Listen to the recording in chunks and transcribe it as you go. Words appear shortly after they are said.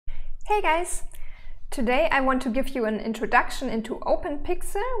Hey guys! Today I want to give you an introduction into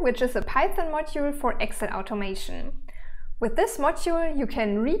Openpyxl, which is a Python module for Excel automation. With this module you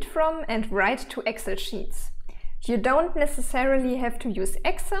can read from and write to Excel sheets. You don't necessarily have to use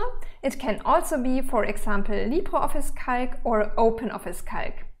Excel, it can also be, for example, LibreOffice Calc or OpenOffice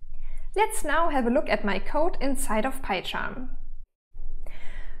Calc. Let's now have a look at my code inside of PyCharm.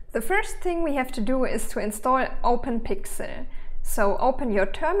 The first thing we have to do is to install Openpyxl. So open your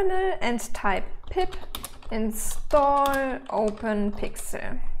terminal and type pip install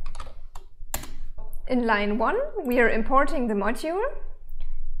Openpyxl. In line 1 we are importing the module,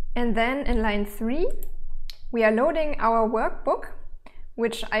 and then in line 3 we are loading our workbook,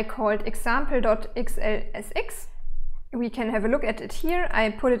 which I called example.xlsx. We can have a look at it here. I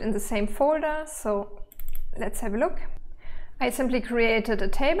put it in the same folder, so let's have a look. I simply created a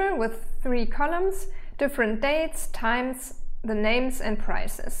table with 3 columns, different dates, times, the names and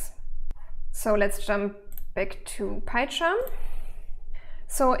prices. So let's jump back to PyCharm.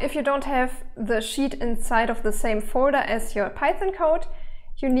 So if you don't have the sheet inside of the same folder as your Python code,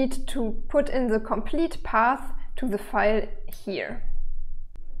 you need to put in the complete path to the file here.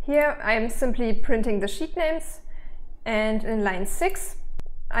 Here I'm simply printing the sheet names, and in line 6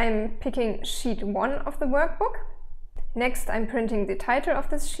 I'm picking sheet 1 of the workbook. Next I'm printing the title of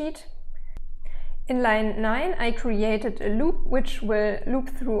this sheet. In line 9 I created a loop which will loop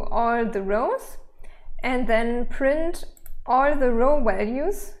through all the rows and then print all the row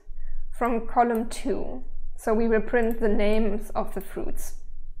values from column 2. So we will print the names of the fruits.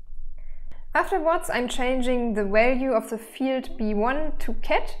 Afterwards I'm changing the value of the field B1 to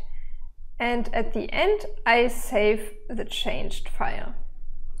cat, and at the end I save the changed file.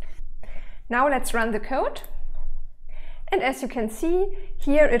 Now let's run the code. And as you can see,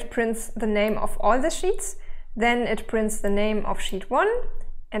 here it prints the name of all the sheets, then it prints the name of sheet 1,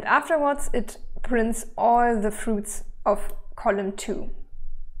 and afterwards it prints all the fruits of column 2.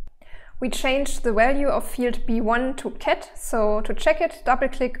 We changed the value of field B1 to cat, so to check it,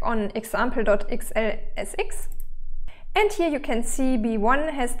 double-click on example.xlsx. And here you can see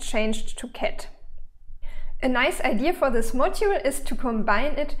B1 has changed to cat. A nice idea for this module is to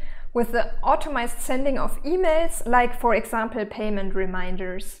combine it with the automized sending of emails, like for example payment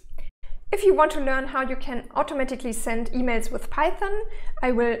reminders. If you want to learn how you can automatically send emails with Python,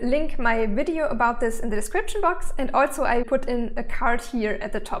 I will link my video about this in the description box, and also I put in a card here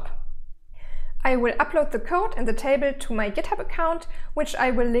at the top. I will upload the code and the table to my GitHub account, which I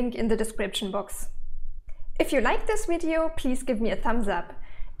will link in the description box. If you like this video, please give me a thumbs up.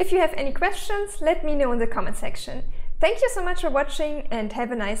 If you have any questions, let me know in the comment section. Thank you so much for watching and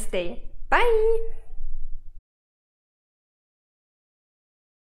have a nice day. Bye!